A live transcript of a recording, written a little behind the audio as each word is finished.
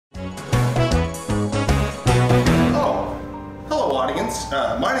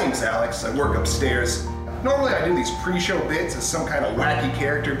My name's Alex. I work upstairs. Normally I do these pre-show bits as some kind of wacky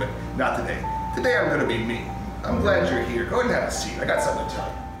character, but not today. Today I'm gonna be me. I'm glad you're here. Go ahead and have a seat. I got something to tell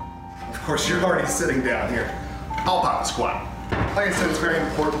you. Of course, you're already sitting down here. I'll pop a squat. Like I said, it's very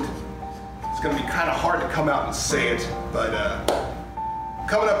important. It's gonna be kind of hard to come out and say it, but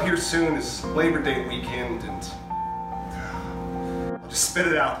coming up here soon is Labor Day weekend, and I'll just spit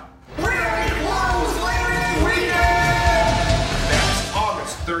it out. We're gonna be closed Labor Day weekend! That's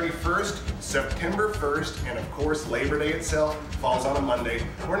August 31st, September 1st, and of course Labor Day itself falls on a Monday.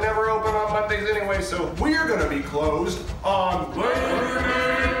 We're never open on Mondays anyway, so we're gonna be closed on Labor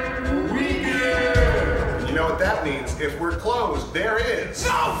Day weekend! You know what that means? If we're closed, there is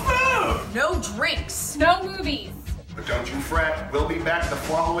no food! No drinks! No movies! But don't you fret, we'll be back the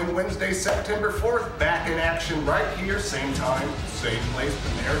following Wednesday, September 4th, back in action right here, same time, same place,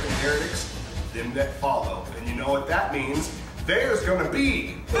 American Heretics, them that follow. And you know what that means? There's gonna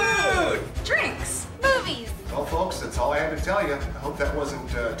be Food! Drinks! Movies! Well, folks, that's all I had to tell you. I hope that wasn't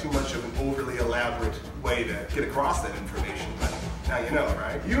too much of an overly elaborate way to get across that information, but now you know,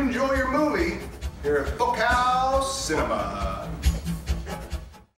 right? You enjoy your movie here at Bookhouse Cinema.